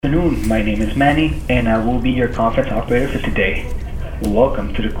afternoon. My name is Manny, and I will be your conference operator for today.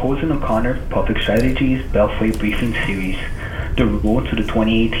 Welcome to the Cozen O'Connor Public Strategies Beltway Briefing Series, the road to the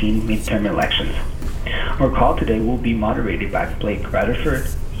 2018 midterm elections. Our call today will be moderated by Blake Rutherford,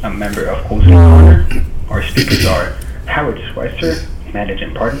 a member of Cozen O'Connor. Our speakers are Howard Schweitzer,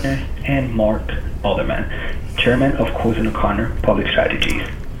 Managing Partner, and Mark Alderman, Chairman of Cozen O'Connor Public Strategies.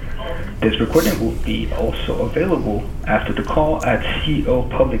 This recording will be also available after the call at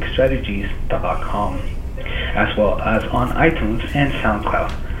copublicstrategies.com, as well as on iTunes and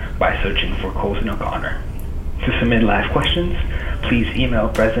SoundCloud by searching for Cozen O'Connor. To submit live questions, please email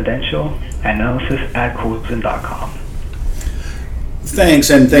presidentialanalysis@cozen.com.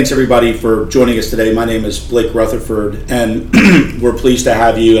 Thanks, and thanks everybody for joining us today. My name is Blake Rutherford, and we're pleased to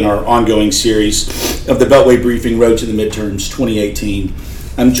have you in our ongoing series of the Beltway Briefing Road to the Midterms 2018.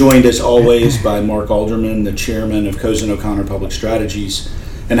 I'm joined as always by Mark Alderman, the chairman of Cozen O'Connor Public Strategies,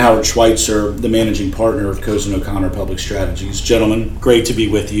 and Howard Schweitzer, the managing partner of Cozen O'Connor Public Strategies. Gentlemen, great to be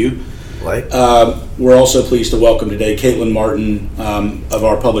with you. We're also pleased to welcome today Caitlin Martin of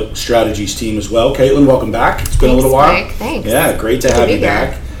our Public Strategies team as well. Caitlin, welcome back. It's been a little while. Mike. Thanks. Yeah, great to have you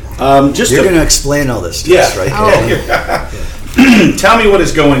back. You're going to explain all this to us, right? Oh. Tell me what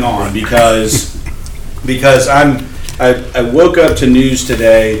is going on, because I woke up to news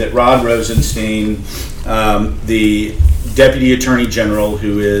today that Rod Rosenstein, the Deputy Attorney General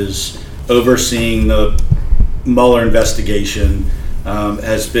who is overseeing the Mueller investigation,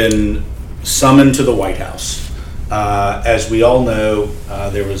 has been summoned to the White House. As we all know,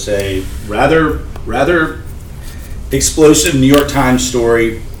 there was a rather explosive New York Times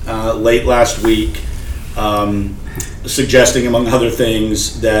story late last week, suggesting, among other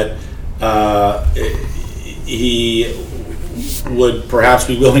things, that he would perhaps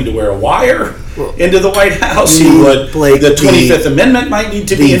be willing to wear a wire into the White House. The 25th Amendment might need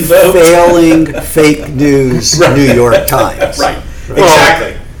to be invoked. The failing fake news right. New York Times. Right, well,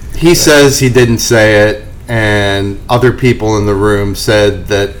 exactly. He says he didn't say it, and other people in the room said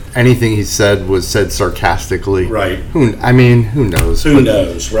that anything he said was said sarcastically. Right. Who knows? Who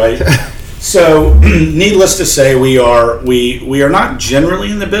knows, right? So, needless to say, we are not generally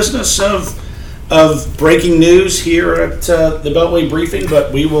in the business of breaking news here at the Beltway Briefing,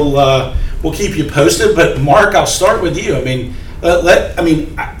 but we'll keep you posted. But Mark, I'll start with you. You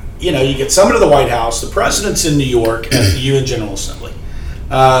get summoned to the White House. The president's in New York at the UN General Assembly.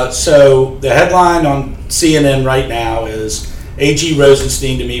 So the headline on CNN right now is AG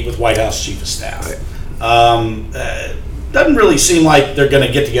Rosenstein to meet with White House Chief of Staff. Doesn't really seem like they're going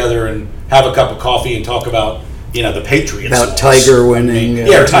to get together and have a cup of coffee and talk about the Patriots. About Tiger winning.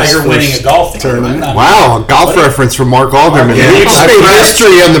 Tiger winning a golf tournament. Wow, a golf reference from Mark Alderman. We've made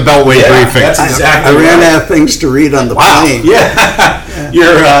history on the Beltway Briefing. That's exactly I ran out of things to read on the plane.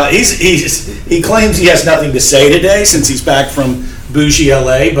 Yeah. He claims he has nothing to say today since he's back from bougie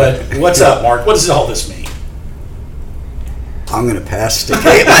LA, but what's up, Mark? What does all this mean? I'm going to pass to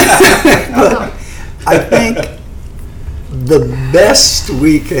Caitlin. But I think the best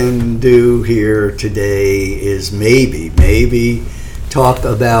we can do here today is maybe talk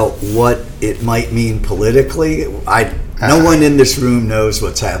about what it might mean politically. No one in this room knows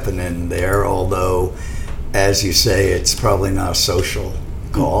what's happening there, although, as you say, it's probably not a social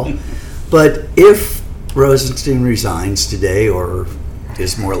call. But if Rosenstein resigns today or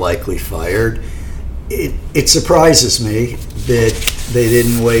is more likely fired, it surprises me that they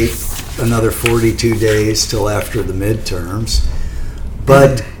didn't wait another 42 days till after the midterms.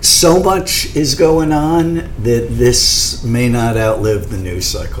 But so much is going on that this may not outlive the news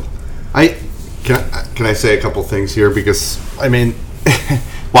cycle. Can I say a couple things here? Because,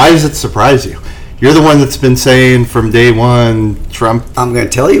 why does it surprise you? You're the one that's been saying from day one, Trump... I'm going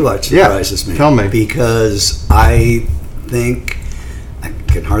to tell you what surprises me. Tell me. Because I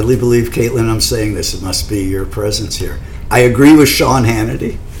can hardly believe, Caitlin, I'm saying this. It must be your presence here. I agree with Sean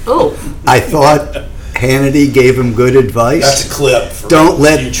Hannity. Oh. I thought Hannity gave him good advice. That's a clip. Don't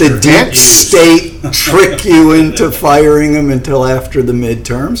let the deep state trick you into firing him until after the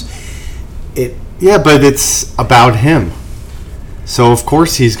midterms. But it's about him. So, of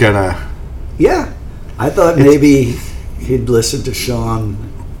course, he's going to... Yeah. I thought maybe he'd listen to Sean,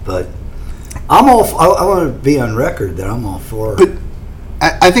 but I want to be on record that I'm all for it. But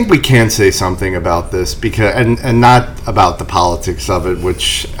I think we can say something about this, because and not about the politics of it,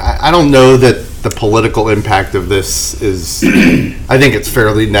 which I don't know that the political impact of this is... I think it's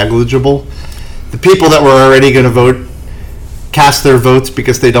fairly negligible. The people that were already going to cast their votes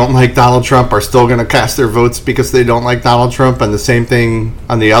because they don't like Donald Trump are still going to cast their votes because they don't like Donald Trump, and the same thing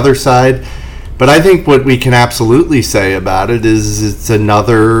on the other side. But I think what we can absolutely say about it is it's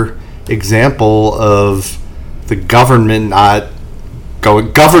another example of the government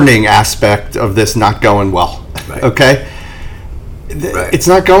governing aspect of this not going well. Right. Okay? Right. It's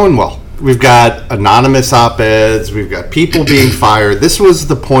not going well. We've got anonymous op-eds. We've got people being fired. This was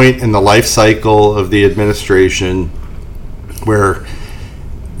the point in the life cycle of the administration where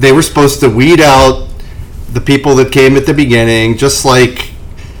they were supposed to weed out the people that came at the beginning, just like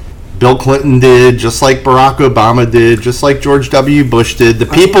Bill Clinton did, just like Barack Obama did, just like George W. Bush did. The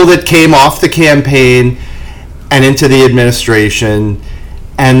people that came off the campaign and into the administration,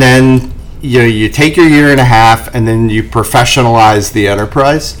 and then you take your year and a half and then you professionalize the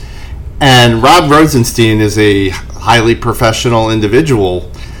enterprise. And Rod Rosenstein is a highly professional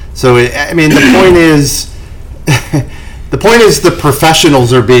individual. So, the point is, the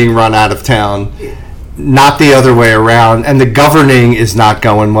professionals are being run out of town, not the other way around. And the governing is not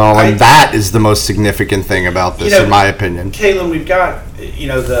going well. And that is the most significant thing about this, in my opinion. Caitlin, we've got,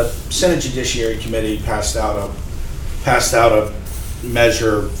 the Senate Judiciary Committee passed out a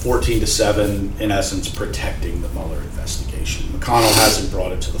measure 14-7, in essence, protecting the Mueller investigation. McConnell hasn't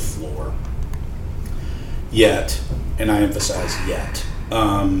brought it to the floor yet, and I emphasize yet.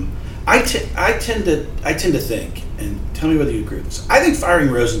 I tend to think, and tell me whether you agree with this, I think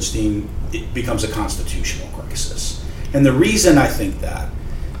firing Rosenstein becomes a constitutional crisis. And the reason I think that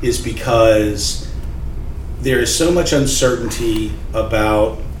is because there is so much uncertainty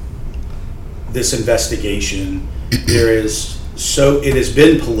about this investigation. It has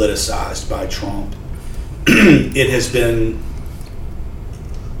been politicized by Trump.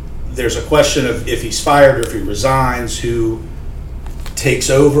 There's a question of if he's fired or if he resigns, who takes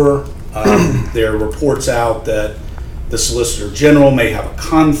over. There are reports out that the Solicitor General may have a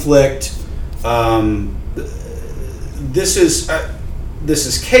conflict. This is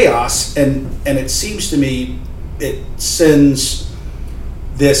chaos, and it seems to me it sends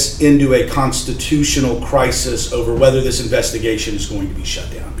this into a constitutional crisis over whether this investigation is going to be shut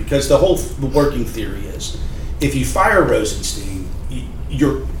down. Because the working theory is, if you fire Rosenstein,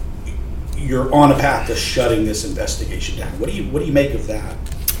 you're on a path to shutting this investigation down. What do you make of that?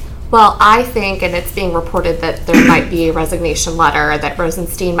 Well, I think, and it's being reported that there might be a resignation letter, that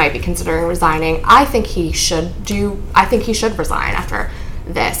Rosenstein might be considering resigning. I think he should resign after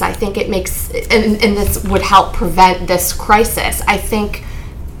this. I think it makes, and this would help prevent this crisis. I think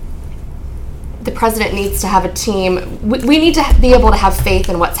the president needs to have a team. We need to be able to have faith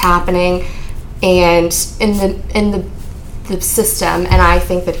in what's happening and in the system, and I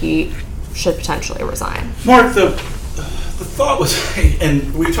think that he should potentially resign. Mark, the thought was,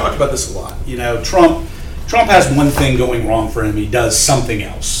 and we talked about this a lot, Trump has one thing going wrong for him. He does something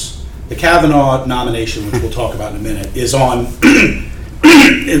else. The Kavanaugh nomination, which we'll talk about in a minute, is on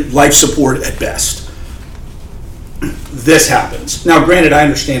life support at best. This happens. Now, granted, I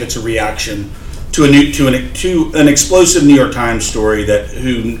understand it's a reaction to an explosive New York Times story that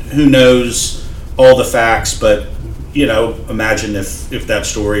who knows all the facts, but imagine if that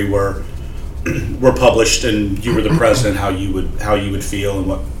story were published and you were the president, how you would feel and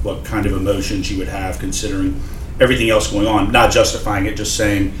what kind of emotions you would have considering everything else going on. Not justifying it, just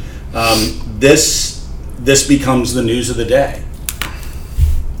saying this becomes the news of the day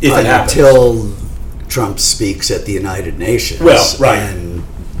if it happens. Until Trump speaks at the United Nations. Well, right. And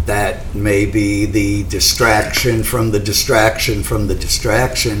that may be the distraction from the distraction from the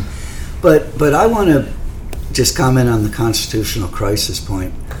distraction. But I want to just comment on the constitutional crisis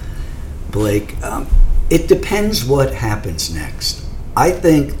point, Blake. It depends what happens next. I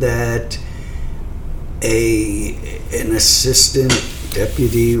think that an assistant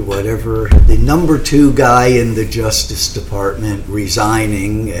deputy, whatever, the number 2 guy in the Justice Department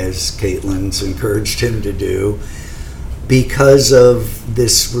resigning, as Caitlin's encouraged him to do, because of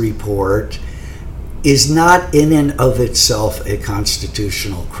this report, is not in and of itself a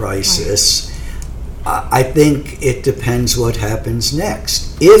constitutional crisis. I think it depends what happens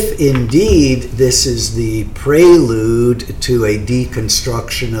next. If indeed this is the prelude to a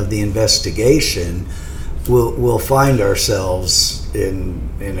deconstruction of the investigation, we'll find ourselves in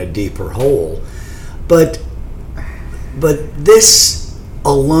a deeper hole. But this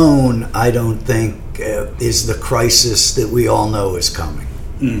alone, I don't think, is the crisis that we all know is coming.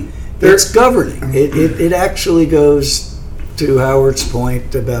 It's governing. It actually goes to Howard's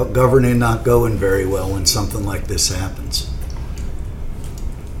point about governing not going very well when something like this happens.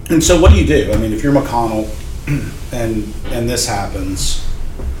 And so what do you do? I mean, if you're McConnell and this happens,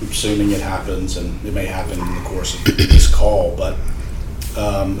 assuming it happens, and it may happen in the course of this call, but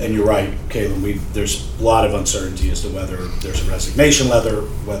And you're right, Caitlin, there's a lot of uncertainty as to whether there's a resignation letter,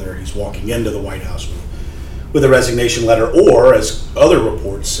 whether he's walking into the White House with a resignation letter, or, as other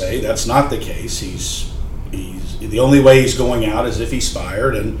reports say, that's not the case. He's the only way he's going out is if he's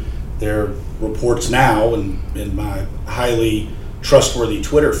fired, and there are reports now in my highly trustworthy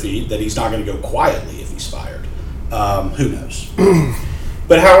Twitter feed that he's not going to go quietly if he's fired. Who knows?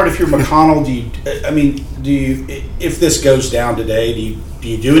 But Howard, if you're McConnell, if this goes down today, do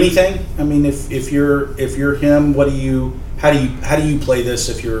you do anything? I mean, if you're him, how do you play this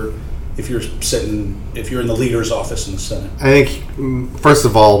if you're in the leader's office in the Senate? I think, first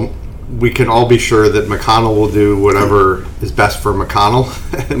of all, we can all be sure that McConnell will do whatever is best for McConnell.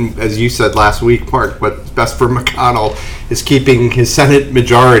 And as you said last week, Mark, what's best for McConnell is keeping his Senate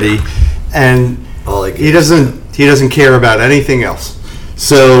majority, and he doesn't care about anything else.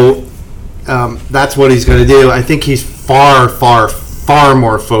 So that's what he's going to do. I think he's far, far, far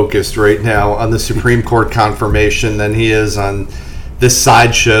more focused right now on the Supreme Court confirmation than he is on this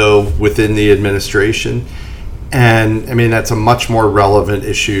sideshow within the administration. And I mean, that's a much more relevant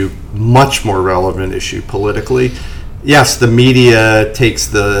issue politically. Yes, the media takes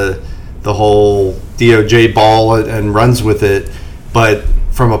the whole DOJ ball and runs with it, but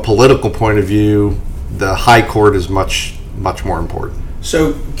from a political point of view, the high court is much, much more important.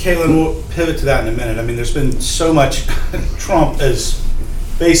 So, Caitlin, we'll pivot to that in a minute. I mean, there's been so much. Trump has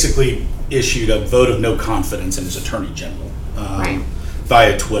basically issued a vote of no confidence in his attorney general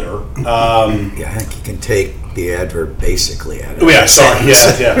via Twitter. I think you can take the adverb basically out of it. Oh, yeah, sorry. Yeah,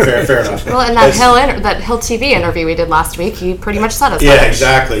 fair enough. Well, in that Hill TV interview we did last week, he pretty much said as Yeah, much.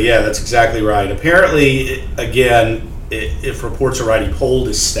 exactly. Yeah, that's exactly right. Apparently, again, if reports are right, he polled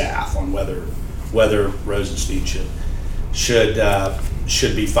his staff on whether Rosenstein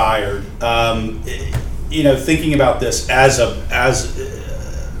should be fired. Thinking about this as a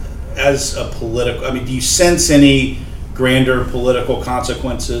political, I mean, do you sense any grander political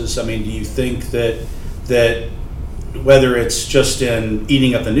consequences? I mean, do you think that whether it's just in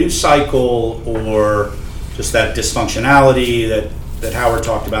eating up the news cycle or just that dysfunctionality that Howard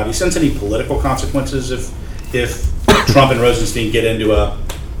talked about, do you sense any political consequences if Trump and Rosenstein get into a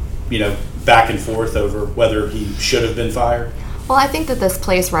back and forth over whether he should have been fired? Well, I think that this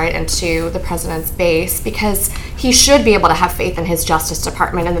plays right into the president's base because he should be able to have faith in his Justice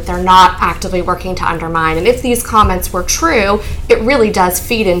Department and that they're not actively working to undermine. And if these comments were true, it really does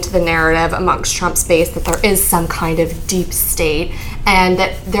feed into the narrative amongst Trump's base that there is some kind of deep state and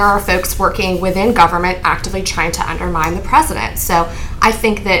that there are folks working within government actively trying to undermine the president. So I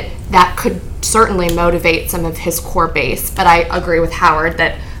think that could certainly motivate some of his core base. But I agree with Howard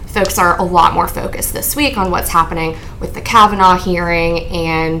that folks are a lot more focused this week on what's happening with the Kavanaugh hearing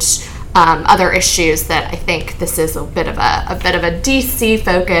and other issues that I think this is a bit of a DC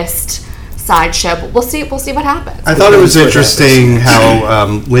focused sideshow, but we'll see what happens. I thought it was interesting how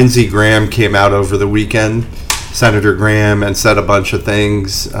Lindsey Graham came out over the weekend, Senator Graham, and said a bunch of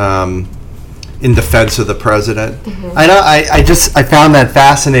things in defense of the president. Mm-hmm. I found that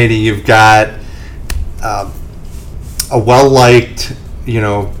fascinating. You've got a well-liked,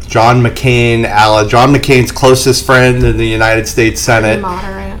 John McCain, John McCain's closest friend in the United States Senate.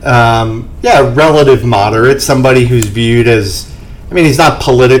 Moderate. Relative moderate. Somebody who's viewed as, he's not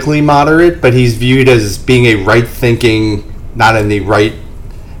politically moderate, but he's viewed as being a right-thinking, not in the right,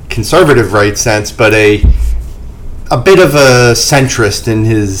 conservative right sense, but a bit of a centrist in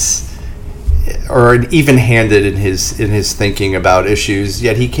his, or an even-handed in his thinking about issues.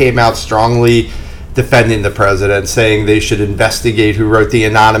 Yet he came out strongly defending the president, saying they should investigate who wrote the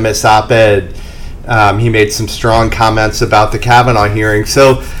anonymous op-ed. He made some strong comments about the Kavanaugh hearing.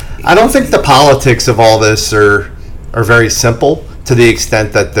 So I don't think the politics of all this are very simple to the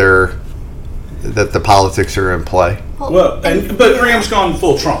extent that the politics are in play. But Graham's gone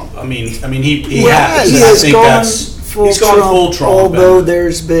full Trump. He has. He's gone full Trump. Although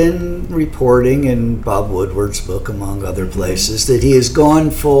there's been reporting in Bob Woodward's book, among other places, that he has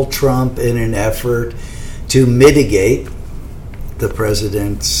gone full Trump in an effort to mitigate the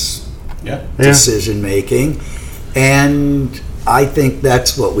president's decision making. And I think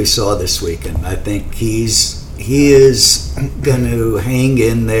that's what we saw this weekend. I think he is going to hang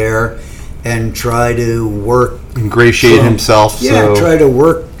in there and try to ingratiate Trump himself. Yeah, try to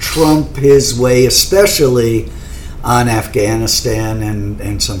work Trump his way, especially on Afghanistan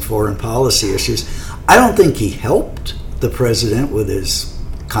and some foreign policy issues. I don't think he helped the president with his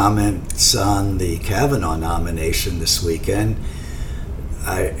comments on the Kavanaugh nomination this weekend.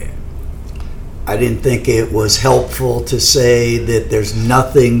 I didn't think it was helpful to say that there's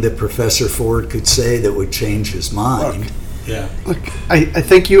nothing that Professor Ford could say that would change his mind. Look, Yeah. Look, I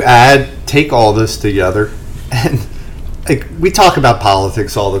think take all this together, and like we talk about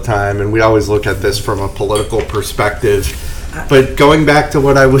politics all the time, and we always look at this from a political perspective. But going back to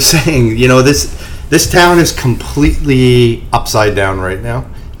what I was saying, this town is completely upside down right now,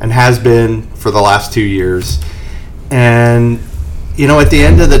 and has been for the last 2 years. And at the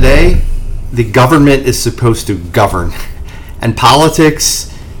end of the day, the government is supposed to govern, and politics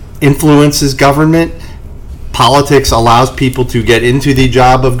influences government. Politics allows people to get into the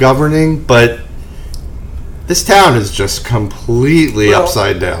job of governing, but this town is just completely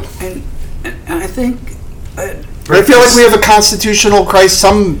upside down. And I think... I feel like we have a constitutional crisis,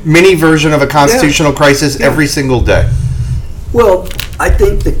 some mini version of a constitutional crisis every single day. Well, I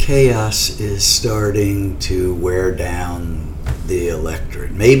think the chaos is starting to wear down the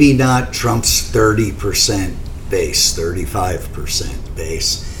electorate. Maybe not Trump's 30% base, 35%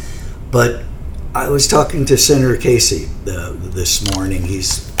 base, but I was talking to Senator Casey this morning.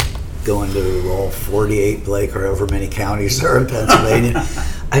 He's going to all 48, Blake, or however many counties there are in Pennsylvania.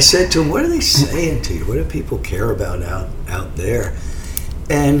 I said to him, what are they saying to you? What do people care about out there?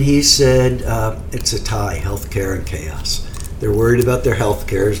 And he said, it's a tie, healthcare and chaos. They're worried about their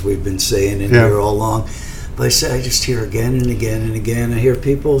healthcare, as we've been saying in here all along. But I said, I just hear again and again and again, I hear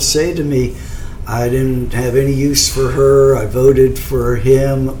people say to me, I didn't have any use for her, I voted for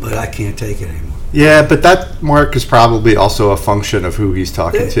him, but I can't take it anymore. Yeah, but that, Mark, is probably also a function of who he's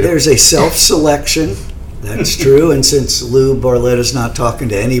talking to. There's a self-selection. That's true, and since Lou Barletta's not talking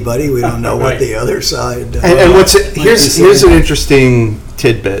to anybody, we don't know what the other side. And here's an interesting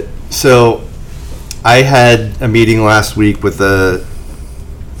tidbit. So, I had a meeting last week with a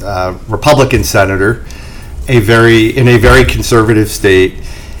Republican senator, in a very conservative state,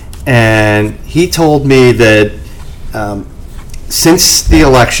 and he told me that since the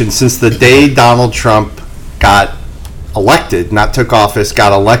election, since the day Donald Trump got elected, not took office,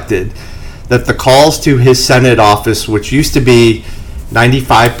 got elected, that the calls to his Senate office, which used to be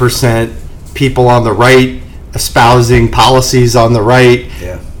 95% people on the right espousing policies on the right,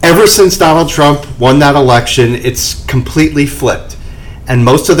 ever since Donald Trump won that election, it's completely flipped. And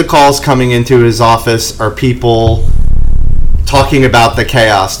most of the calls coming into his office are people talking about the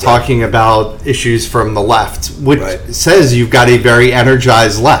chaos, talking about issues from the left, which says you've got a very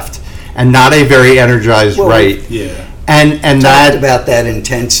energized left and not a very energized right. Yeah. And talked about that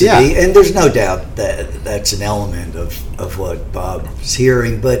intensity, and there's no doubt that that's an element of what Bob's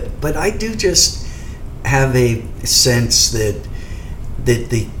hearing. But I do just have a sense that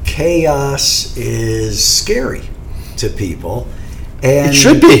the chaos is scary to people, and it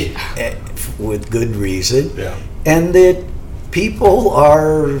should be with good reason. Yeah. And that people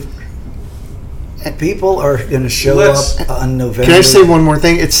are going to show up on November. Can I say one more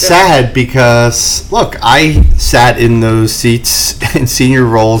thing? It's sad because, look, I sat in those seats in senior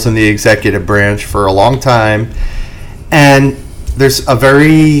roles in the executive branch for a long time, and there's a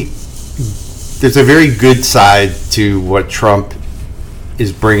very good side to what Trump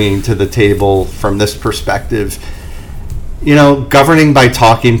is bringing to the table from this perspective. Governing by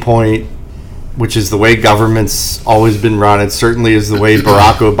talking point, which is the way government's always been run. It certainly is the way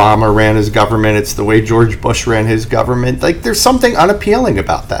Barack Obama ran his government. It's the way George Bush ran his government. Like, there's something unappealing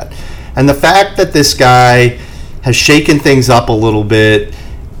about that. And the fact that this guy has shaken things up a little bit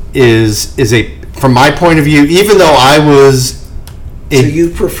is from my point of view, even though I was... So you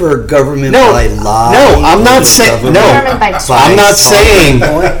prefer government by lie? No, I'm not saying... No, I'm not saying...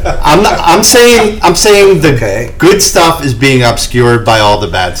 I'm saying the good stuff is being obscured by all the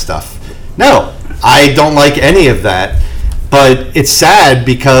bad stuff. No, I don't like any of that, but it's sad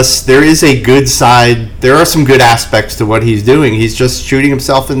because there is a good side. There are some good aspects to what he's doing. He's just shooting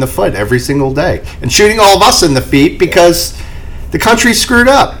himself in the foot every single day and shooting all of us in the feet because the country's screwed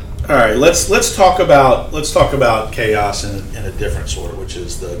up. All right, let's talk about chaos in a different sort, which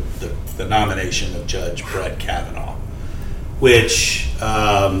is the nomination of Judge Brett Kavanaugh, which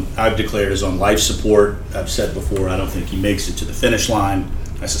I've declared is on life support. I've said before, I don't think he makes it to the finish line.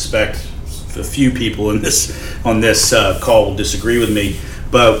 I suspect a few people on this call will disagree with me,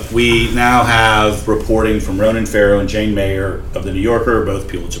 but we now have reporting from Ronan Farrow and Jane Mayer of The New Yorker, both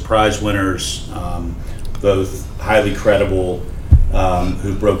Pulitzer Prize winners, both highly credible,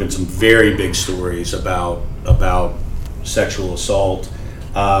 who've broken some very big stories about sexual assault.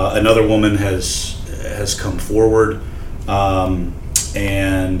 Another woman has come forward, and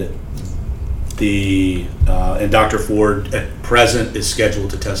Dr. Ford at present is scheduled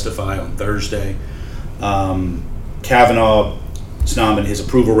to testify on Thursday. Kavanaugh's nominee, his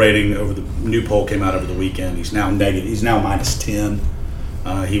approval rating over the new poll came out over the weekend. He's now negative. He's now -10.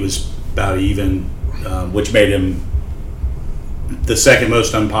 He was about even, which made him the second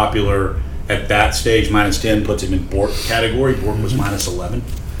most unpopular at that stage, -10, puts him in Bork category. Bork was -11.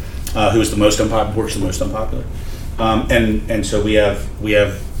 Who was the most unpopular? Bork's the most unpopular. And so we have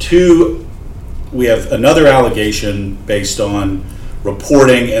another allegation based on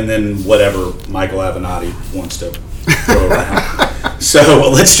reporting, and then whatever Michael Avenatti wants to throw around. So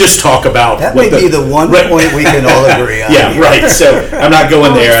let's just talk about that. May be the one point we can all agree on. Yeah, right. So I'm not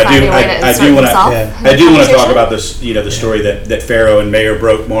going there. I do want to talk about this. The story that Farrow and Mayer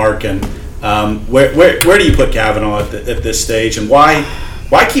broke Mark, and where do you put Kavanaugh at this stage, and why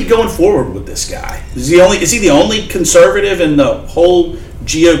keep going forward with this guy? Is he the only conservative in the whole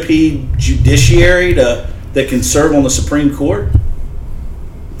GOP judiciary that can serve on the Supreme Court?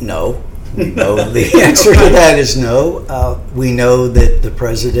 No. The answer to that is no. We know that the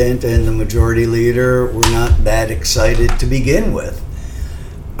president and the majority leader were not that excited to begin with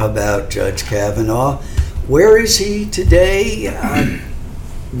about Judge Kavanaugh. Where is he today?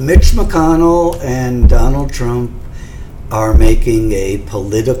 Mitch McConnell and Donald Trump are making a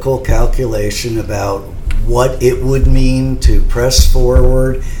political calculation about what it would mean to press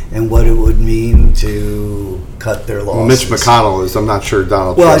forward and what it would mean to cut their losses. Well, Mitch McConnell is, I'm not sure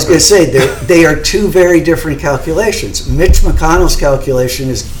Donald Trump. Well, I was going to say, they are two very different calculations. Mitch McConnell's calculation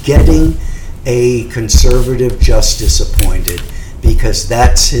is getting a conservative justice appointed because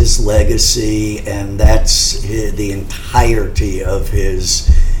that's his legacy and that's the entirety of his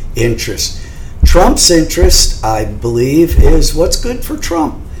interest. Trump's interest, I believe, is what's good for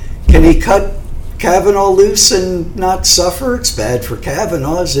Trump. Can he cut Kavanaugh loose and not suffer? It's bad for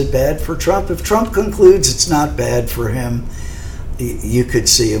Kavanaugh. Is it bad for Trump? If Trump concludes it's not bad for him, you could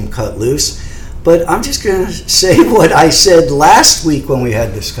see him cut loose. But I'm just going to say what I said last week when we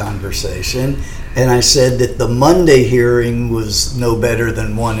had this conversation, and I said that the Monday hearing was no better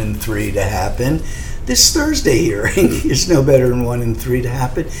than 1 in 3 to happen. This Thursday hearing is no better than 1 in 3 to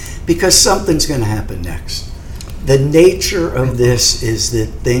happen because something's going to happen next. The nature of this is that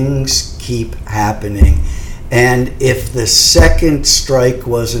things keep happening, and if the second strike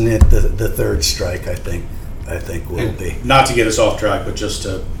wasn't it, the third strike, I think will be. Not to get us off track, but just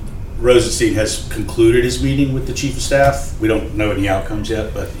to Rosenstein has concluded his meeting with the chief of staff. We don't know any outcomes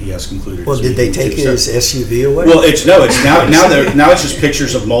yet, but he has concluded. Well, did they take his SUV away? Well, it's now it's just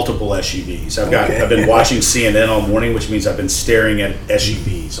pictures of multiple SUVs. I've been watching CNN all morning, which means I've been staring at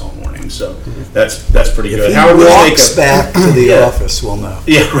SUVs all morning. So that's pretty good. If he walks back to the office, we'll know.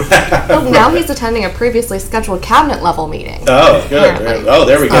 Yeah. Right. Oh, now he's attending a previously scheduled cabinet level meeting. Oh, good. Oh,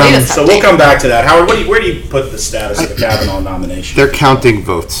 there we go. So we'll come back to that. Howard, where do you put the status of the Kavanaugh nomination? They're counting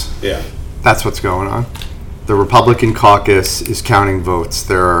votes. Yeah. That's what's going on. The Republican caucus is counting votes.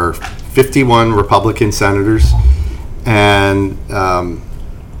 There are 51 Republican senators, and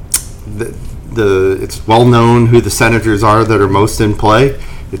it's well known who the senators are that are most in play.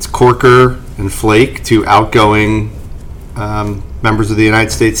 It's Corker and Flake, two outgoing members of the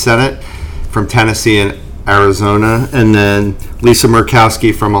United States Senate from Tennessee and Arizona, and then Lisa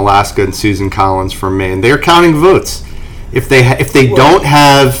Murkowski from Alaska and Susan Collins from Maine. They're counting votes. If they don't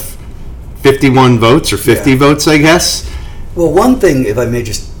have 51 votes or 50 votes, I guess. Well, one thing, if I may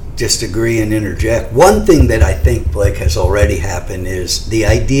just agree and interject, one thing that I think, Blake, has already happened is the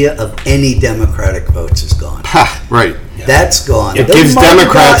idea of any Democratic votes is gone. Right. That's gone. It gives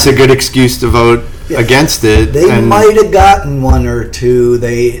Democrats a good excuse to vote against it. They might have gotten 1 or 2.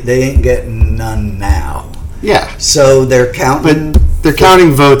 They ain't getting none now. Yeah. So they're counting. But they're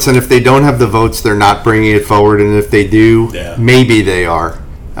counting votes, and if they don't have the votes, they're not bringing it forward. And if they do, maybe they are.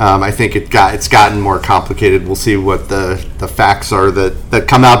 I think it's gotten more complicated. We'll see what the facts are that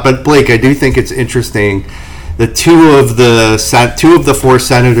come out. But Blake, I do think it's interesting that two of the 4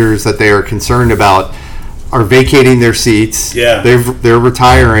 senators that they are concerned about are vacating their seats. Yeah, they're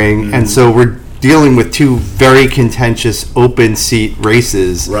retiring, and so we're dealing with 2 very contentious open seat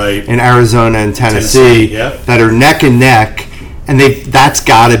races in Arizona and Tennessee that are neck and neck, and that's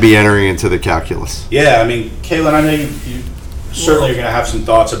got to be entering into the calculus. Yeah, I mean, Kaylin, I know you certainly you're going to have some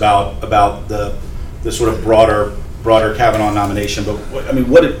thoughts about the sort of broader Kavanaugh nomination, but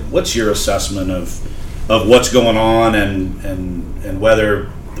what's your assessment of what's going on and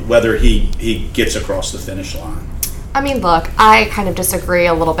whether he gets across the finish line? I mean, look, I kind of disagree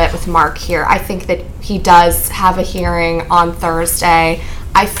a little bit with Mark here. I think that he does have a hearing on Thursday.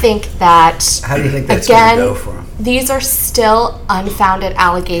 I think that, how do you think that's going to go for him? These are still unfounded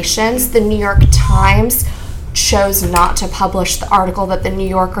allegations. The New York Times chose not to publish the article that the New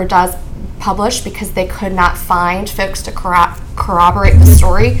Yorker does publish because they could not find folks to corroborate the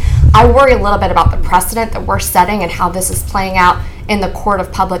story. I worry a little bit about the precedent that we're setting and how this is playing out in the court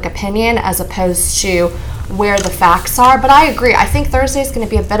of public opinion as opposed to where the facts are. But I agree. I think Thursday is going to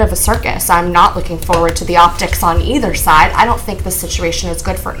be a bit of a circus. I'm not looking forward to the optics on either side. I don't think the situation is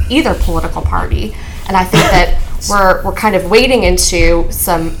good for either political party. And I think that we're kind of wading into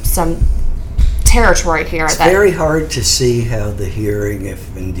some territory here. It's very hard to see how the hearing,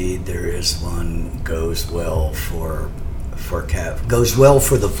 if indeed there is one, goes well for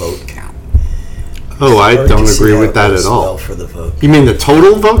the vote count. Oh, I Hard to don't see agree how with it that goes at all. well for the vote. You mean the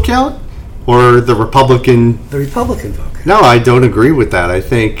total vote count or the Republican? The Republican vote count. No, I don't agree with that. I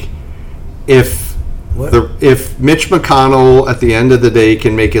think if Mitch McConnell at the end of the day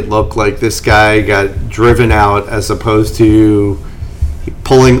can make it look like this guy got driven out as opposed to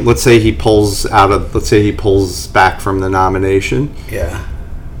pulling, let's say he pulls back from the nomination. Yeah.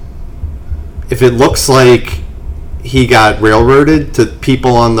 If it looks like he got railroaded to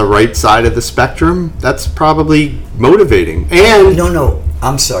people on the right side of the spectrum, that's probably motivating. And No,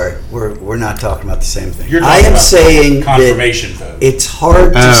 I'm sorry. We're not talking about the same thing. You're I talking am about saying confirmation that vote. it's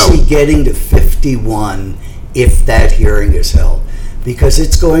hard to see getting to 51 if that hearing is held, because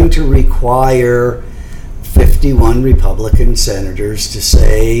it's going to require 51 Republican senators to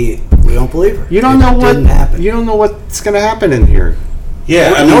say we don't believe her. you don't know what didn't happen. you don't know what's going to happen in here.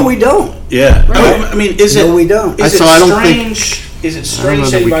 Yeah, No, we don't. Yeah, Right. I mean, is it? No, we don't. Is So it I don't think- strange? Is it I don't know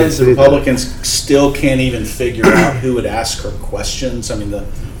strange that that we can the say that. Republicans still can't even figure out who would ask her questions? I mean, the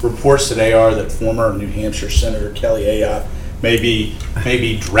reports today are that former New Hampshire Senator Kelly Ayotte may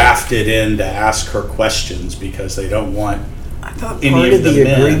be drafted in to ask her questions because they don't want. I thought Any part of of the the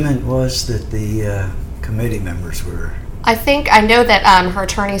men. agreement was that the committee members were. I know that her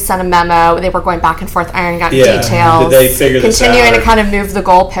attorney sent a memo. They were going back and forth ironing out Yeah. details. Did they figure this continuing out, to or- kind of move the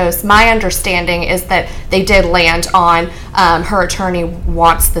goalposts. My understanding is that they did land on her attorney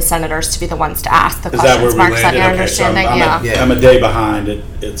wants the senators to be the ones to ask the Is that questions. where we Mark, is that landed? your Okay, so understanding? Yeah. I'm a day behind.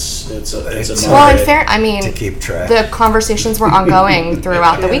 It's a Well, in Monday. fair, I mean, To keep track. the conversations were ongoing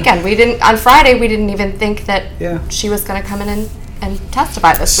throughout the weekend. On Friday, we didn't even think that Yeah. she was going to come in and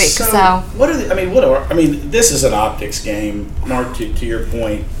testify this week. So, what are this is an optics game, Mark. To your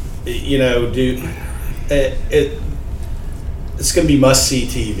point, you know, it's going to be must see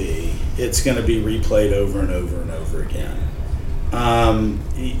TV. It's going to be replayed over and over and over again.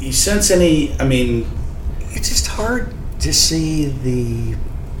 You sense any? I mean, It's just hard to see the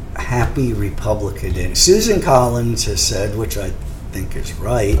happy Republican in. Susan Collins has said, which I think is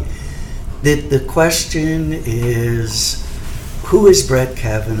right, that the question is, who is Brett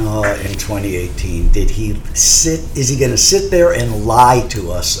Kavanaugh in 2018? Is he going to sit there and lie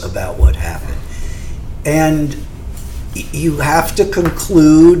to us about what happened? And you have to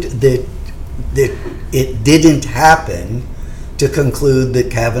conclude that it didn't happen to conclude that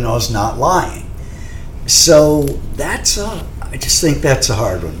Kavanaugh's not lying. So I just think that's a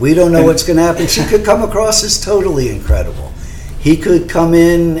hard one. We don't know what's going to happen. She could come across as totally incredible. He could come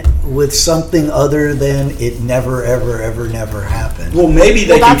in with something other than it never, ever, ever, never happened. well, maybe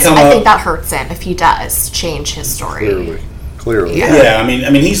they can come I up. think that hurts him if he does change his story. Clearly. Yeah, I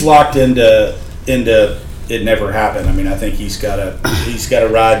mean, he's locked into it never happened. I mean, I think he's got to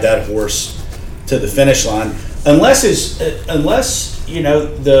ride that horse to the finish line, unless you know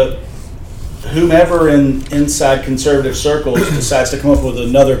the whomever inside conservative circles decides to come up with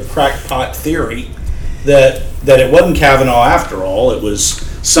another crackpot theory that it wasn't Kavanaugh after all. It was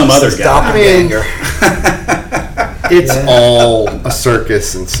some other guy. Doppelganger. It's all a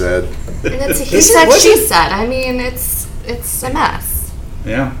circus instead. And it's a he Is it- said, was she it- said. I mean, it's a mess.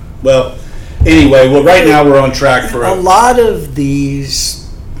 Yeah. Well, anyway, right now we're on track for A lot of these,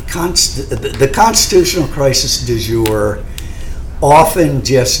 the constitutional crisis du jour often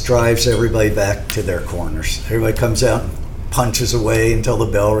just drives everybody back to their corners. Everybody comes out and punches away until the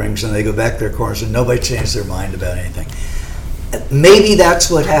bell rings and they go back to their corners and nobody changed their mind about anything. Maybe that's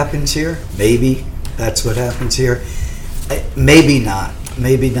what happens here. Maybe that's what happens here. Maybe not.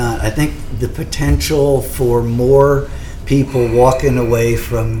 Maybe not. I think the potential for more people walking away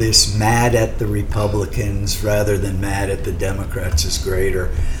from this mad at the Republicans rather than mad at the Democrats is greater.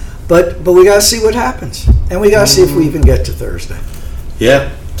 But we got to see what happens, and we got to see if we even get to Thursday.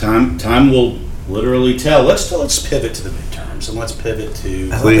 Yeah, time will literally tell. Let's pivot to the midterms and let's pivot to.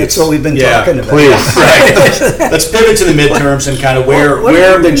 That's what we've been Yeah, talking about. please. Right. Let's pivot to the midterms and kind of where What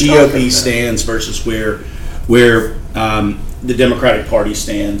have we the been talking GOP about? stands versus where the Democratic Party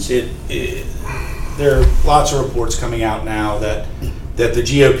stands. There are lots of reports coming out now that the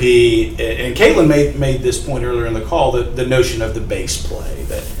GOP, and Caitlin made this point earlier in the call, that the notion of the base play,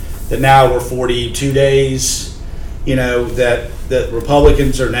 that now we're 42 days, you know, that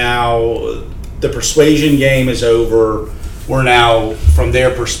Republicans are now, the persuasion game is over. we're now, from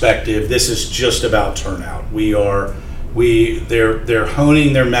their perspective, this is just about turnout. They're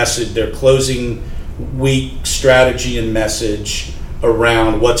honing their message, their closing week strategy and message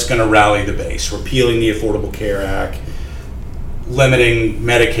around what's going to rally the base, repealing the Affordable Care Act, limiting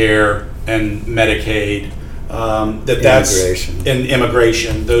Medicare and Medicaid, Immigration. and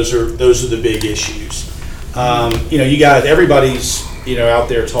immigration. Those are the big issues. You guys, everybody's out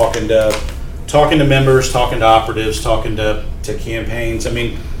there talking to members, talking to operatives, talking to campaigns. I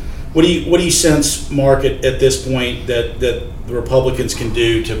mean, what do you sense, Mark, at this point that the Republicans can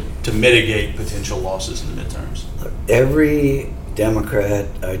do to mitigate potential losses in the midterms? Every Democrat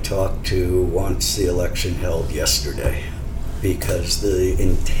I talked to wants the election held yesterday, because the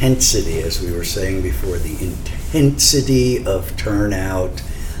intensity, as we were saying before, the intensity of turnout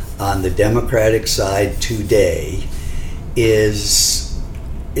on the Democratic side today is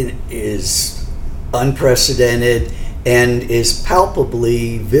unprecedented and is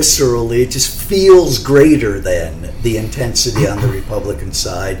palpably, viscerally, it just feels greater than the intensity on the Republican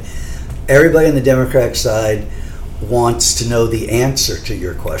side. Everybody on the Democratic side wants to know the answer to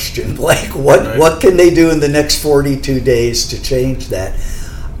your question. Like, what can they do in the next 42 days to change that?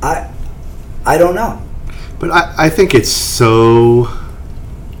 I don't know. But I think it's so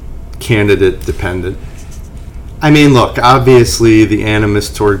candidate dependent. I mean, look, obviously the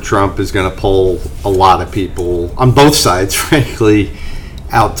animus toward Trump is going to pull a lot of people on both sides, frankly,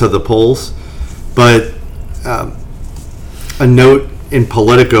 out to the polls. But a note in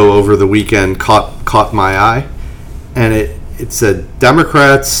Politico over the weekend caught my eye, and it said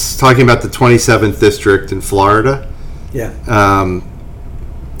Democrats, talking about the 27th district in Florida,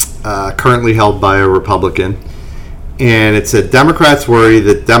 currently held by a Republican, and it said Democrats worry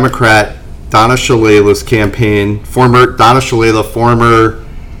that Democrat Donna Shalala's campaign, former president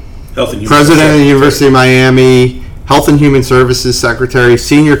of the University of Miami, Health and Human Services Secretary,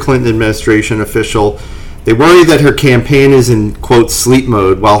 senior Clinton administration official, they worry that her campaign is in, quote, sleep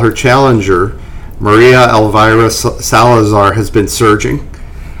mode, while her challenger, Maria Elvira Salazar, has been surging.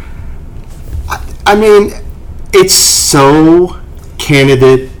 I mean, it's so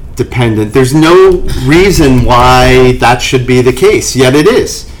candidate dependent. There's no reason why that should be the case, yet it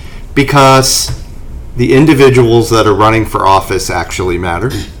is. Because the individuals that are running for office actually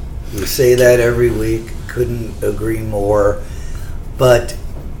matter. We say that every week, couldn't agree more. But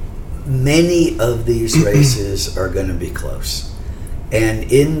many of these races are going to be close.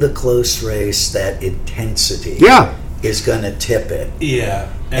 And in the close race, that intensity is going to tip it. Yeah.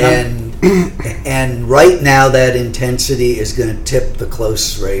 And right now, that intensity is going to tip the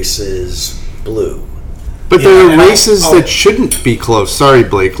close races blue. But there are races that shouldn't be close. Sorry,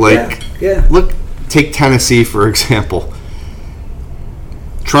 Blake. Look, take Tennessee, for example.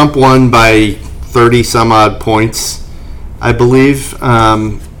 Trump won by 30 some odd points, I believe.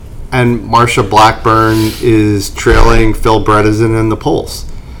 And Marsha Blackburn is trailing Phil Bredesen in the polls.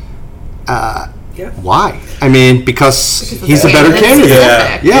 Why? I mean, because he's a better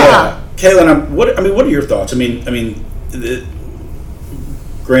candidate. Yeah. Kaylin, what are your thoughts? I mean,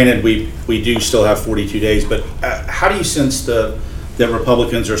 granted, we do still have 42 days, but how do you sense that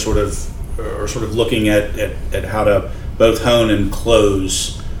Republicans are sort of looking at how to both hone and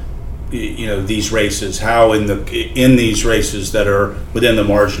close, these races? How in these races that are within the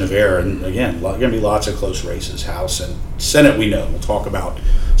margin of error, and again, going to be lots of close races, House and Senate. We know we'll talk about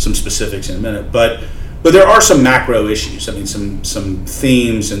some specifics in a minute, but there are some macro issues. I mean, some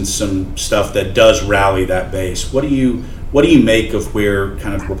themes and some stuff that does rally that base. What do you make of where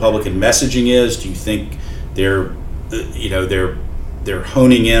kind of Republican messaging is? Do you think they're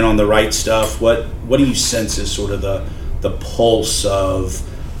honing in on the right stuff? What do you sense is sort of the pulse of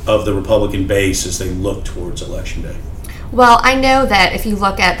the Republican base as they look towards Election Day? Well, I know that if you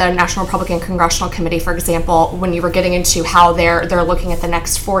look at the National Republican Congressional Committee, for example, when you were getting into how they're looking at the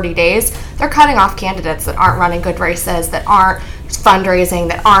next 40 days, they're cutting off candidates that aren't running good races, that aren't fundraising,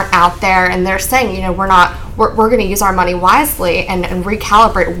 that aren't out there, and they're saying, we're going to use our money wisely and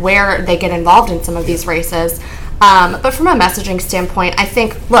recalibrate where they get involved in some of these races. But from a messaging standpoint, I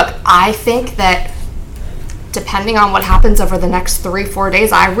think that depending on what happens over the next 3-4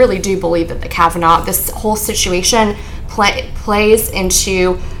 days, I really do believe that this whole situation plays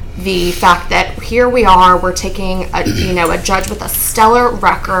into the fact that here we are, we're taking a judge with a stellar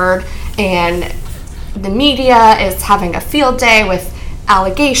record, and the media is having a field day with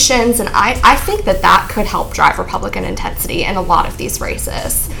allegations, and I think that could help drive Republican intensity in a lot of these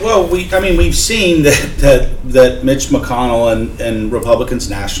races. Well, we've seen that Mitch McConnell and Republicans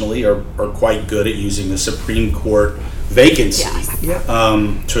nationally are quite good at using the Supreme Court vacancy Yes.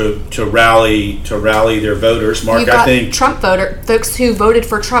 to rally their voters. Mark, You got I think Trump folks who voted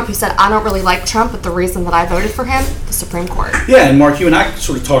for Trump who said, I don't really like Trump, but the reason that I voted for him, the Supreme Court. Yeah, and Mark, you and I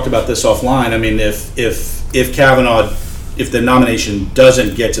sort of talked about this offline. I mean, if Kavanaugh, if the nomination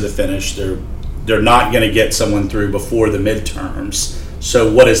doesn't get to the finish, they're not going to get someone through before the midterms.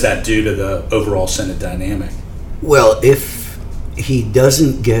 So what does that do to the overall Senate dynamic? Well, if he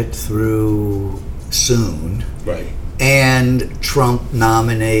doesn't get through soon, Right. and Trump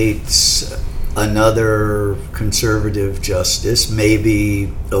nominates another conservative justice,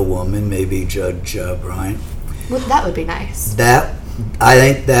 maybe a woman, maybe Judge Bryant, Well, that would be nice. I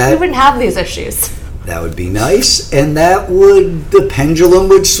think We that wouldn't have these issues. that would be nice, and the pendulum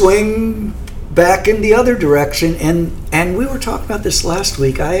would swing back in the other direction. And we were talking about this last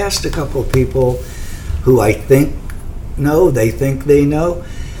week. I asked a couple of people who I think know, they think they know.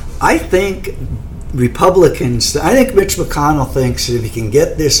 I think Republicans, I think Mitch McConnell thinks if he can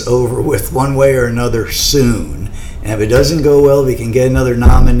get this over with one way or another soon, and if it doesn't go well, if he can get another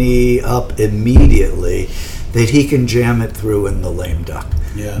nominee up immediately, that he can jam it through in the lame duck,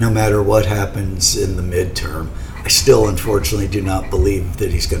 no matter what happens in the midterm. I still, unfortunately, do not believe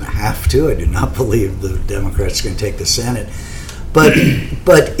that he's going to have to. I do not believe the Democrats are going to take the Senate. But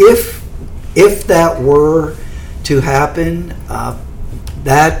if that were to happen,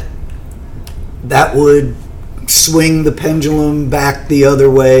 that would swing the pendulum back the other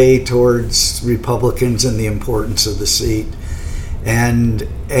way towards Republicans and the importance of the seat, and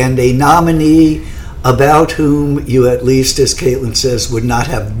a nominee about whom you, at least as Caitlin says, would not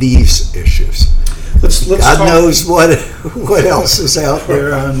have these issues. Let's God talk, knows what else is out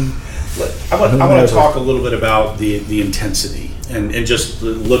there on. I want to talk a little bit about the intensity and just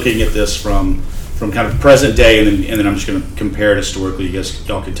looking at this from kind of present day, and then I'm just going to compare it historically. You guys,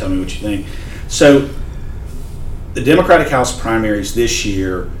 y'all can tell me what you think. So, the Democratic House primaries this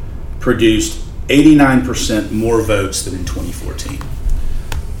year produced 89% more votes than in 2014.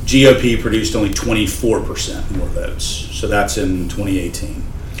 GOP produced only 24% more votes. So that's in 2018.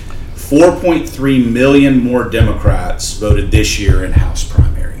 4.3 million more Democrats voted this year in House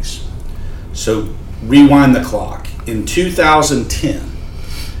primaries. So rewind the clock. In 2010,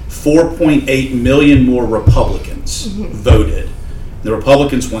 4.8 million more Republicans voted. The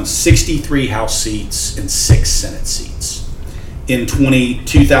Republicans won 63 House seats and 6 Senate seats. In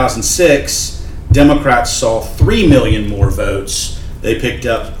 2006, Democrats saw 3 million more votes. They picked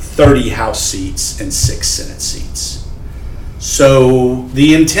up 30 House seats and 6 Senate seats. So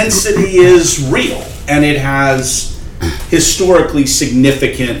the intensity is real, and it has historically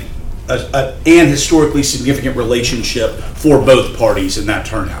significant relationship for both parties in that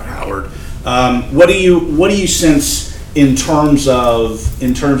turnout. Howard, what do you sense in terms of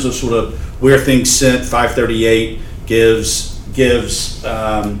sort of where things sit? 538 gives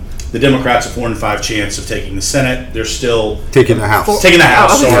the Democrats a 4 in 5 chance of taking the Senate. They're still Taking the House. Taking the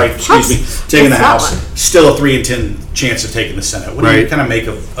House. Oh, Sorry, okay. excuse me. Taking the What's that House. one? Still a 3 in 10 chance of taking the Senate. What do you Right. kind of make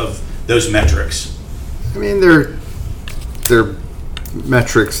of those metrics? I mean, they're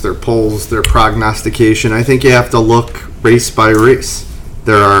metrics, their polls, their prognostication. I think you have to look race by race.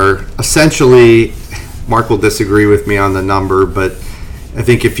 There are essentially, Mark will disagree with me on the number, but I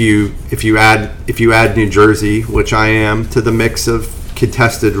think if you add New Jersey, which I am, to the mix of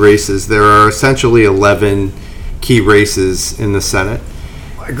contested races, there are essentially 11 key races in the Senate.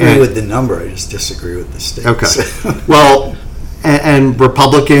 I agree with the number. I just disagree with the states. Okay. Well, and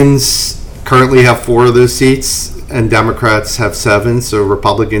Republicans currently have 4 of those seats, and Democrats have 7. So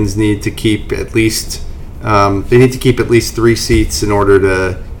Republicans need to keep at least 3 seats in order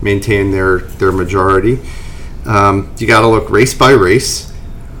to maintain their majority. You got to look race by race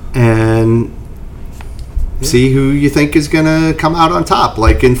and see who you think is going to come out on top.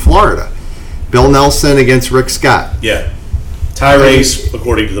 Like in Florida, Bill Nelson against Rick Scott. Yeah, tie race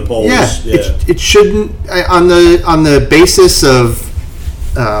according to the polls. Yeah. It shouldn't, on the basis of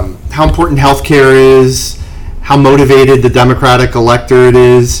how important healthcare is, how motivated the Democratic electorate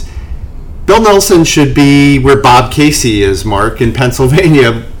is. Bill Nelson should be where Bob Casey is, Mark, in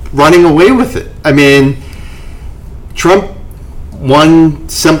Pennsylvania, running away with it. I mean, Trump won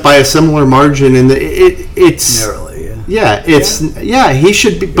by a similar margin, and it's narrowly. He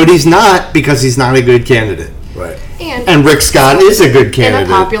should be, but he's not, because he's not a good candidate. Right. And Rick Scott is a good candidate.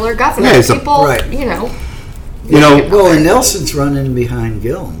 And a popular governor. Yeah, People, right. Well, and Nelson's running behind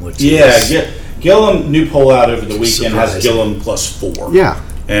Gillum, which Gillum, new poll out over the weekend has Surprising. Gillum +4. Yeah.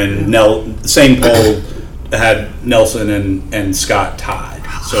 And the same poll had Nelson and Scott tied.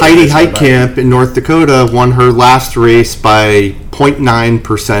 So Heidi it's about- Heitkamp in North Dakota won her last race by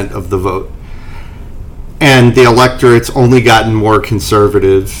 0.9% of the vote. And the electorate's only gotten more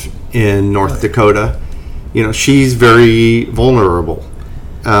conservative in North Dakota. You know, she's very vulnerable.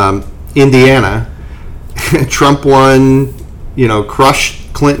 Indiana, Trump won, you know,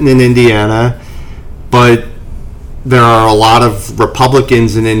 crushed Clinton in Indiana, but there are a lot of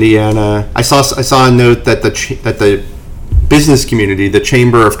Republicans in Indiana. I saw a note that the business community, the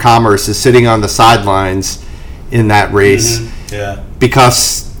Chamber of Commerce, is sitting on the sidelines in that race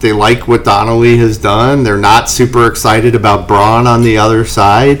because they like what Donnelly has done. They're not super excited about Braun on the other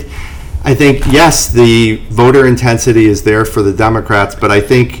side. I think, yes, the voter intensity is there for the Democrats, but I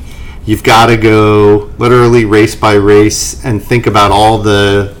think you've got to go literally race by race and think about all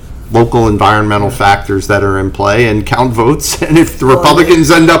the local environmental factors that are in play and count votes. And if the Republicans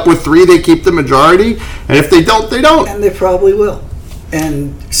end up with 3, they keep the majority. And if they don't, they don't. And they probably will.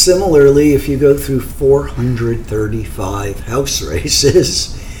 And similarly, if you go through 435 House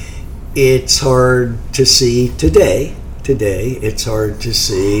races, it's hard to see today, it's hard to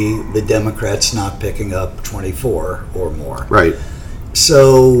see the Democrats not picking up 24 or more. Right.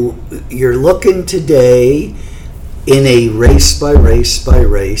 So you're looking today in a race by race by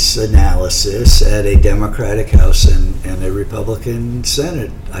race analysis at a Democratic House and a Republican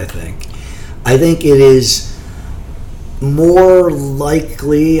Senate, I think. I think it is more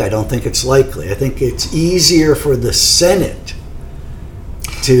likely, I don't think it's likely, I think it's easier for the Senate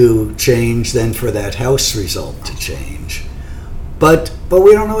to change than for that House result to change. But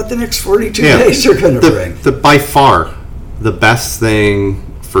we don't know what the next 42 days are going to bring. By far, the best thing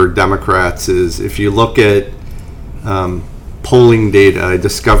for Democrats is if you look at polling data. I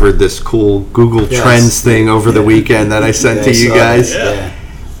discovered this cool Google Trends thing over the weekend that I sent to you guys.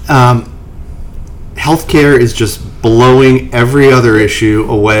 Healthcare is just blowing every other issue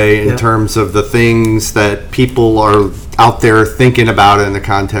away in terms of the things that people are out there thinking about in the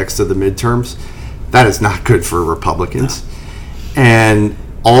context of the midterms. That is not good for Republicans. And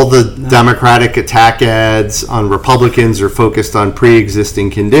all the Democratic attack ads on Republicans are focused on pre-existing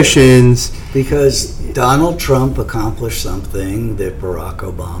conditions. Because Donald Trump accomplished something that Barack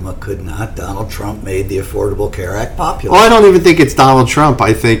Obama could not. Donald Trump made the Affordable Care Act popular. Well, I don't even think it's Donald Trump.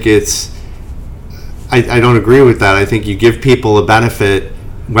 I think it's... I don't agree with that. I think you give people a benefit,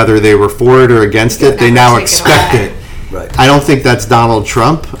 whether they were for it or against it, they now expect it. Right. I don't think that's Donald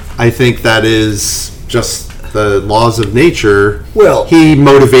Trump. I think that is just the laws of nature. Well, he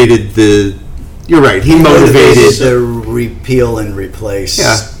motivated the... You're right. He motivated the repeal and replace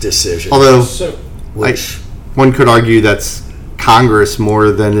decision. Although, one could argue that's Congress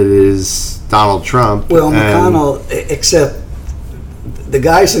more than it is Donald Trump. Well, McConnell, except the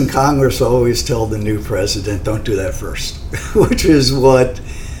guys in Congress always tell the new president, don't do that first, which is what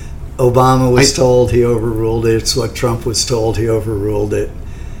Obama was told. He overruled it. It's what Trump was told. He overruled it.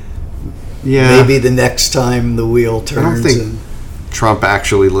 Yeah. Maybe the next time the wheel turns. I don't think Trump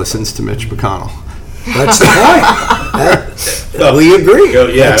actually listens to Mitch McConnell. That's the point. We agree.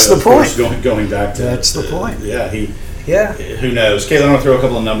 That's the point. Going back to that's the point. Who knows? Caitlin, I'm going to throw a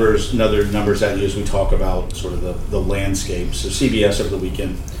couple of numbers at you as we talk about sort of the landscape. So CBS over the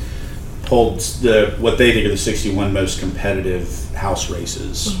weekend polled what they think are the 61 most competitive House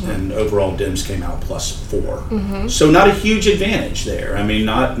races, and overall Dems came out +4. So not a huge advantage there. I mean,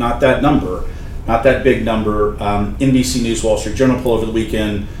 not that number, not that big number. NBC News, Wall Street Journal poll over the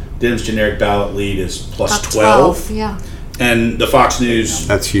weekend, Dems generic ballot lead is +12. Yeah. And the Fox News,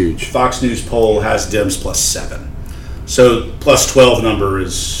 that's huge. Fox News poll has Dems +7. So +12 number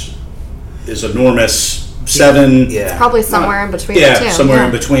is enormous. 7. It's probably somewhere in between the two. Somewhere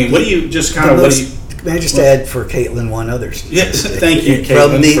in between. What do you just kind of May I just add for Caitlin one other? Yes, thank you,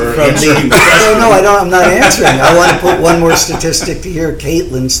 Caitlin, for answering the question. No, I'm not answering. I want to put one more statistic to hear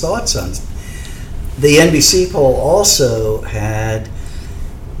Caitlin's thoughts on. The NBC poll also had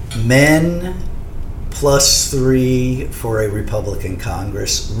men +3 for a Republican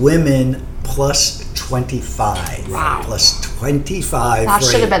Congress, women +25. Wow. +25. That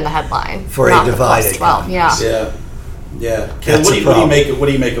should have been the headline. For a divided +12, yeah. What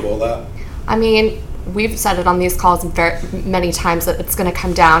do you make of all that? I mean, we've said it on these calls many times that it's going to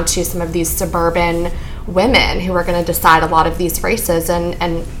come down to some of these suburban women who are going to decide a lot of these races,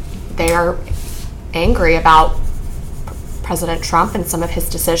 and they are angry about President Trump and some of his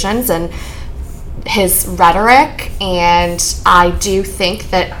decisions and his rhetoric, and I do think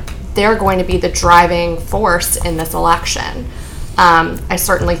that they're going to be the driving force in this election. I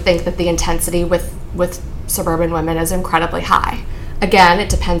certainly think that the intensity with suburban women is incredibly high. Again, it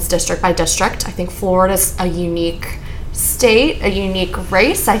depends district by district. I think Florida's a unique state, a unique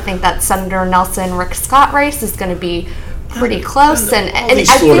race. I think that Senator Nelson Rick Scott race is going to be pretty close, and these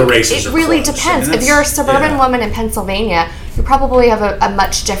I Florida think races it are really close. depends. I mean, If you're a that's- suburban yeah. woman in Pennsylvania, you probably have a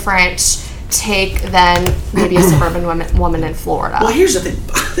much different take than maybe a suburban woman in Florida. Well, here's the thing.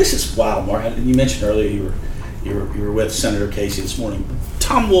 This is wild, Mark. You mentioned earlier you were with Senator Casey this morning.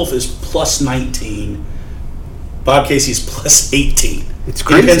 Tom Wolf is plus 19. Bob Casey is plus 18. It's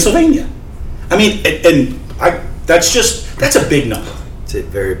crazy. In Pennsylvania. I mean, that's a big number. It's a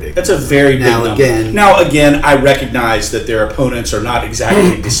very big. That's a very big Now, number. again- Now again, I recognize that their opponents are not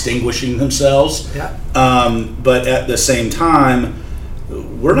exactly distinguishing themselves. Yeah. But at the same time,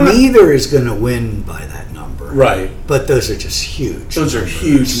 we're not Neither is going to win by that number. right. But those are just huge. Those are numbers,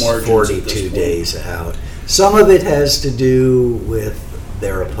 huge margins at this 42 point. days out. Some of it has to do with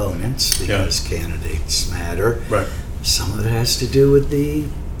their opponents because candidates matter. Right. Some of it has to do with the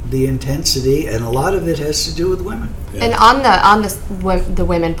intensity, and a lot of it has to do with women. And on the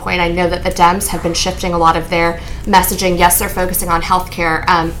women point, I know that the Dems have been shifting a lot of their messaging. Yes, they're focusing on healthcare.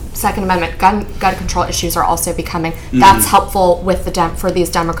 Second Amendment gun control issues are also becoming. That's helpful with for these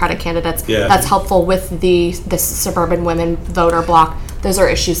Democratic candidates. Yeah. That's helpful with the suburban women voter bloc. Those are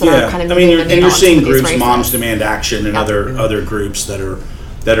issues that Yeah, are kind of I mean, moving the you're needle in seeing some of these groups, races. Moms Demand Action, and other groups that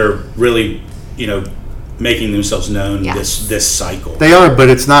are really making themselves known Yes. this cycle. They are, but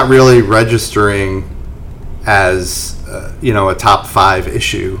it's not really registering as a top 5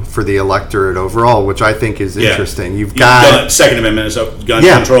 issue for the electorate overall, which I think is interesting. You've got Second Amendment is gun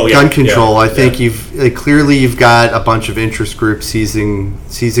yeah, control. Yeah, gun control. yeah, I think yeah. you've got a bunch of interest groups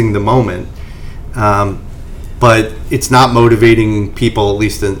seizing the moment, but it's not motivating people, at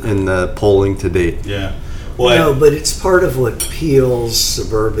least in the polling to date. Yeah. Well, No, but it's part of what peels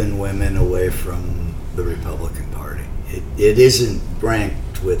suburban women away from the Republican Party. It isn't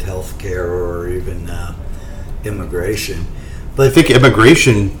ranked with health care or even immigration. I But think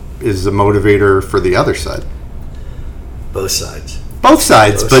immigration is a motivator for the other side. both sides. Both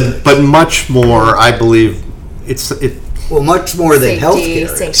sides, Both but sides. but much more. I believe it. Well, much more than health care.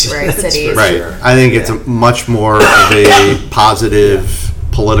 Sanctuary cities. Right. I think it's a much more of a positive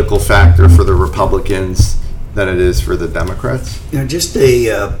political factor for the Republicans than it is for the Democrats. Just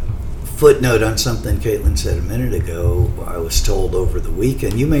a footnote on something Caitlin said a minute ago. I was told over the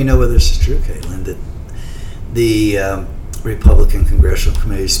weekend, you may know whether this is true, Caitlin, that the Republican congressional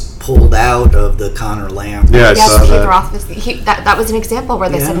committees pulled out of the Connor Lamb. Yeah, I Yes, saw Keith that. Roth that was an example where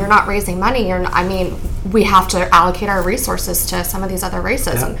they said Yeah. you're not raising money. We have to allocate our resources to some of these other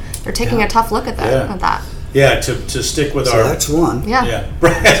races, Yeah. and they're taking Yeah. a tough look at that. Yeah. Yeah, to stick with So our that's one. Yeah. yeah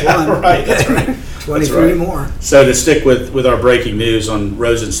right One. right that's right 23 right. more. So to stick with our breaking news on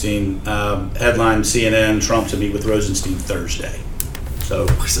Rosenstein, headline CNN: Trump to meet with Rosenstein Thursday. So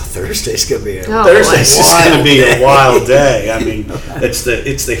So Thursday's going to be a Oh, Thursday's just going to wild be a day. wild day. I mean, it's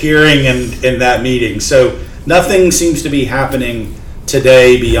the hearing and that meeting. So nothing seems to be happening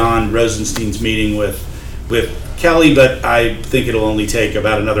today beyond Rosenstein's meeting with Kelly, but I think it'll only take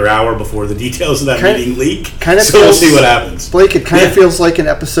about another hour before the details of that Kind- meeting leak. kind of so we'll feels- see what happens. Blake, it kind Yeah. of feels like an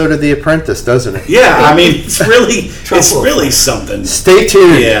episode of The Apprentice, doesn't it? Yeah, I mean, it's really Trouble. something. Stay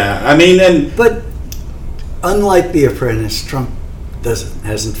tuned. Yeah, I mean, and But unlike The Apprentice, Trump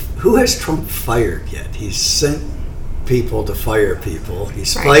hasn't. Who has Trump fired yet? He's sent people to fire people.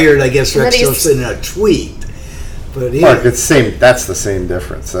 He's Right. fired, I guess, And then Rex he's- Tillerson in a tweet. But he, Mark, that's the same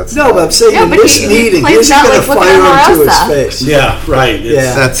difference. That's no, but I'm saying Yeah, in but this he meeting, plays he's that going like to with fire him to his Omarosa. face. yeah, right. It's,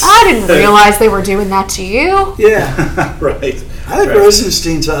 Yeah. that's I didn't realize they were doing that to you. Yeah. right. I think right.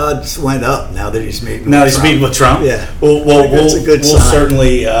 Rosenstein's odds went up now that he's meeting Now with he's Trump. meeting with Trump. Yeah. Well, I think that's a good we'll sign.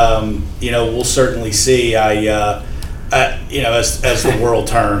 certainly, we'll certainly see. As the world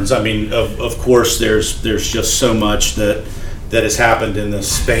turns. I mean, of course, there's just so much that has happened in the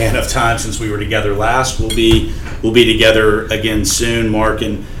span of time since we were together last. We'll be together again soon. Mark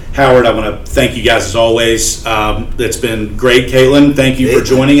and Howard, I want to thank you guys as always. It's been great, Caitlin. Thank you for Hey.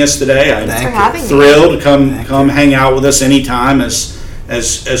 joining us today. I'm Thank For you. having me. thrilled to come Thank you. hang out with us anytime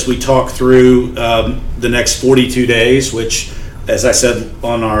as we talk through the next 42 days, which, as I said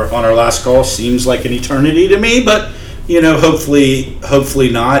on our last call, seems like an eternity to me, but hopefully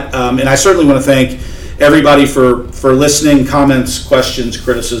not. And I certainly want to thank everybody for listening. Comments, questions,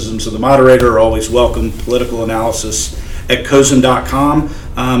 criticisms of the moderator are always welcome. Political analysis at cozen.com.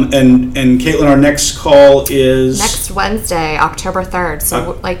 And Caitlin, our next call is Next Wednesday, October 3rd.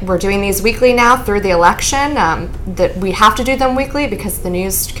 So, Uh, we're doing these weekly now through the election. That we have to do them weekly because the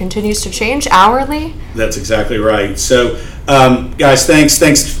news continues to change hourly. That's exactly right. So, guys,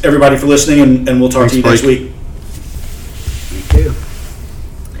 thanks everybody for listening, and we'll talk to you next Blake. week. Thank you.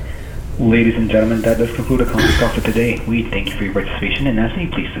 Ladies and gentlemen, that does conclude the conference call for today. We thank you for your participation and ask that you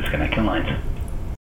please disconnect your lines.